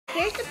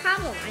Here's the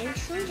problem. I'm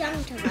too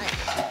young to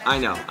vote. I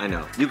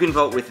know. You can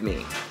vote with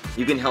me.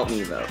 You can help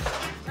me vote.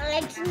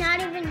 Well, it's not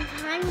even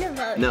time to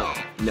vote No.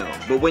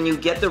 But when you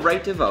get the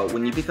right to vote,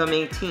 when you become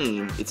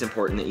 18, it's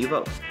important that you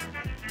vote.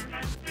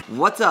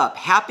 What's up?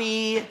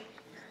 Happy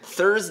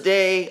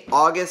Thursday,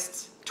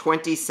 August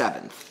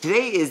 27th.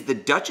 Today is the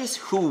Duchess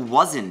Who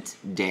Wasn't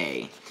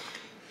Day.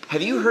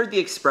 Have you heard the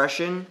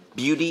expression,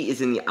 beauty is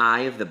in the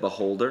eye of the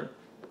beholder?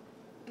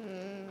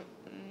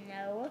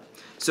 No.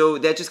 So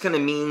that just kind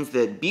of means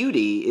that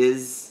beauty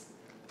is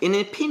an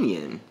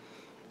opinion.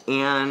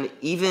 And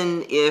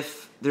even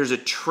if there's a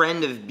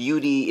trend of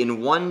beauty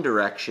in one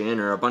direction,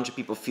 or a bunch of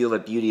people feel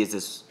that beauty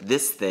is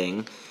this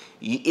thing,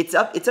 it's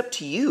up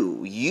to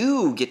you.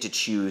 You get to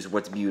choose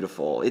what's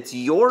beautiful. It's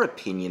your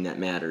opinion that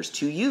matters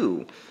to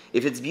you.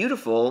 If it's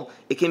beautiful,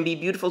 it can be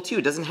beautiful too.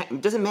 It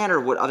doesn't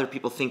matter what other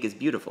people think is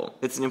beautiful.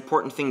 It's an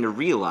important thing to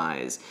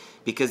realize,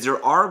 because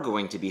there are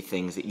going to be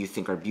things that you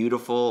think are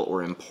beautiful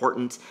or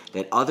important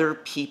that other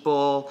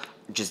people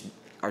just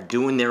are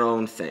doing their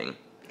own thing.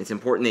 It's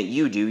important that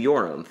you do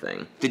your own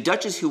thing. The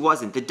Duchess Who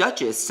Wasn't. The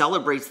Duchess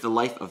celebrates the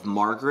life of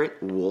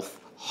Margaret Wolfe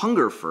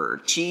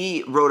Hungerford.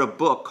 She wrote a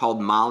book called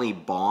Molly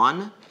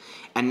Bawn,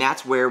 and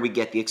that's where we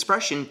get the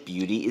expression,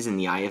 beauty is in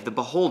the eye of the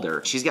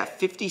beholder. She's got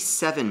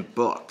 57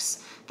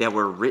 books that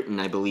were written,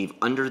 I believe,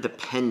 under the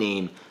pen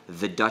name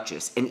The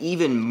Duchess, and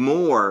even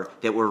more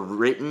that were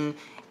written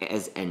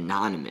as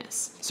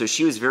anonymous. So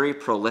she was very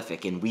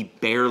prolific, and we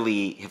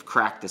barely have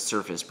cracked the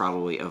surface,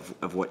 probably,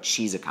 of what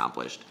she's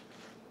accomplished.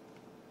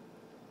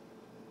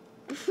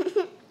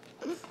 Are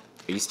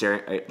you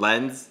staring at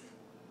Lens?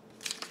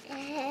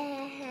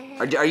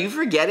 Are you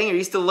forgetting? Are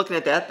you still looking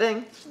at that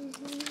thing?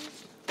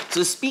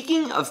 So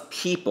speaking of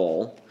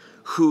people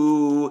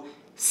who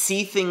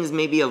see things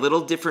maybe a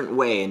little different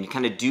way and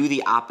kind of do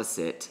the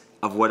opposite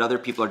of what other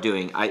people are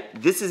doing,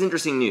 this is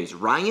interesting news.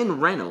 Ryan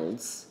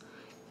Reynolds,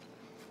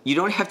 you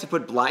don't have to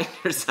put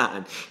blinders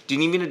on. Do you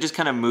need me to just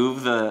kind of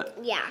move the...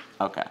 Yeah.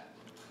 Okay.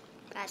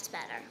 That's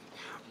better.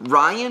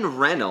 Ryan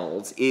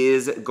Reynolds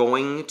is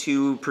going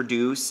to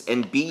produce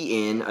and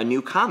be in a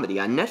new comedy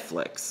on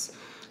Netflix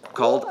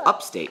called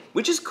Upstate,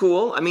 which is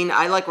cool. I mean,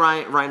 I like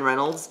Ryan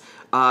Reynolds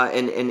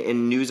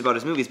and news about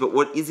his movies, but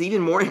what is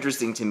even more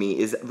interesting to me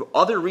is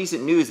other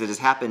recent news that has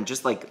happened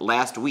just like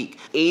last week.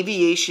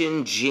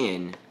 Aviation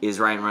Gin is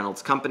Ryan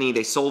Reynolds' company.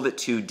 They sold it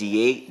to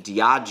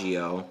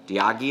Diageo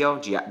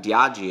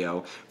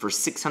for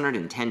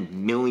 $610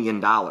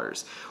 million.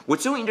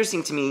 What's so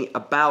interesting to me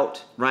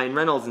about Ryan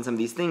Reynolds and some of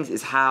these things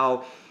is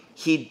how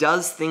he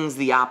does things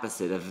the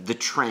opposite of the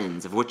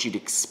trends, of what you'd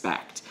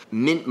expect.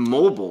 Mint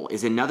Mobile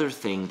is another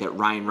thing that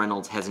Ryan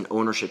Reynolds has an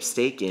ownership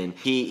stake in.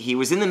 He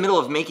was in the middle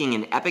of making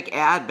an Epic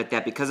ad, but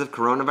that because of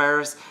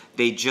coronavirus,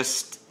 they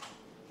just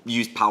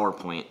used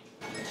PowerPoint.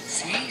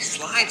 See,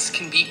 slides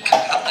can be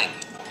compelling.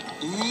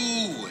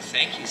 Ooh,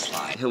 thank you,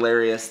 slide.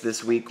 Hilarious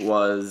this week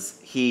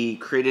was he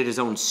created his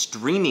own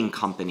streaming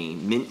company,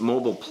 Mint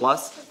Mobile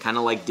Plus, kind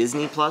of like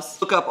Disney Plus.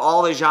 Look up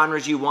all the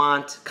genres you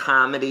want,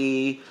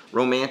 comedy,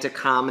 romantic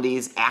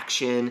comedies,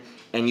 action,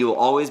 and you will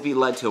always be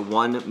led to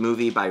one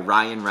movie by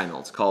Ryan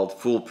Reynolds called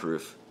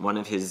Foolproof, one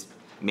of his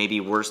maybe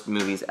worst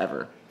movies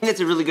ever. And it's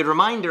a really good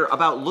reminder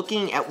about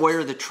looking at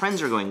where the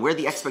trends are going, where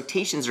the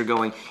expectations are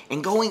going,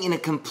 and going in a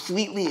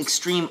completely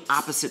extreme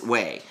opposite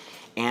way.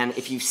 And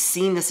if you've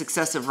seen the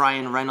success of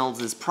Ryan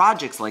Reynolds'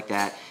 projects like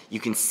that, you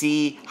can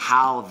see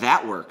how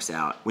that works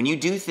out. When you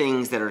do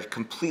things that are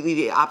completely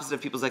the opposite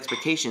of people's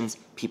expectations,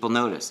 people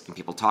notice and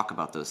people talk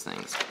about those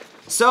things.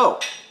 So,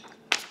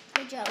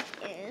 The joke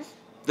is...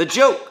 The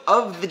joke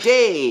of the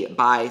day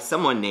by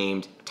someone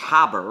named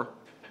Tobber,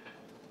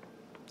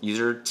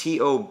 user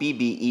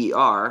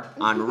Tobber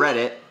on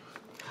Reddit.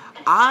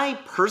 I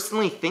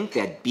personally think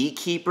that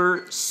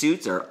beekeeper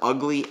suits are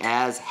ugly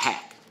as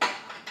heck.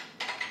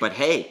 But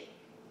hey,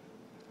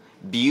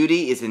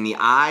 beauty is in the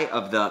eye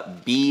of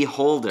the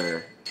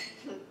beholder.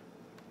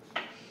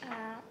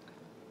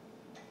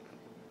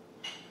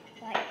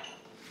 Like,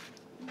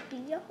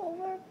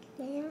 beeholder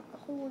can't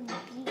hold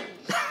bees.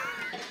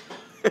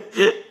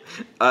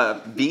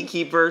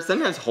 Beekeeper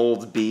sometimes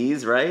holds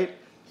bees, right?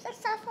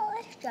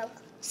 Successful-ish joke.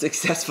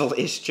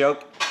 Successful-ish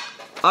joke.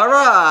 All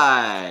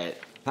right.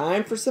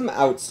 Time for some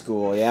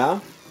OutSchool, yeah?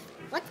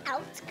 What's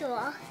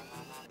OutSchool?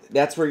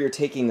 That's where you're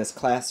taking this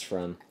class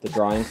from. The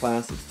drawing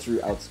class, it's through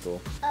OutSchool.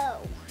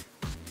 Oh.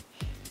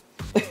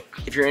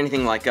 If you're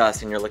anything like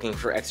us and you're looking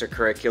for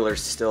extracurriculars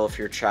still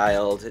for your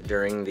child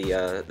during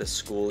the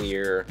school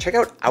year, check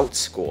out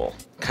OutSchool.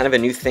 Kind of a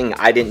new thing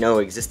I didn't know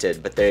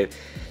existed, but they're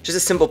just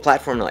a simple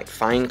platform to like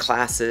find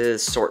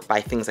classes, sort by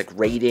things like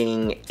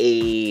rating,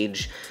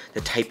 age,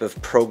 the type of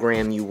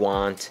program you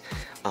want,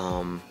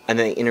 and then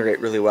they integrate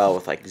really well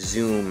with like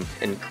Zoom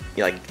and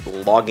like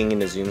logging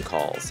into Zoom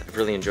calls. I've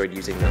really enjoyed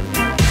using them.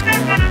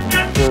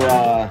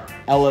 We're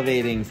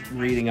elevating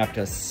reading up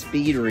to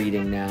speed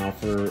reading now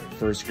for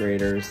first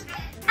graders.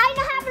 I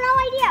have no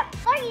idea.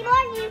 Bargy,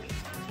 Bargy.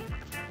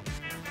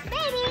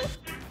 Baby.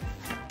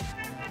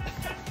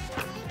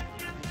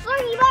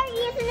 Bargy,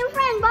 Bargy is a new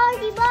friend.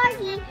 Bargy,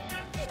 Bargy.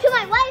 to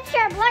my wife,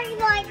 share blurry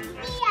blind.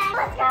 Yeah,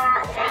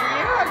 let's go.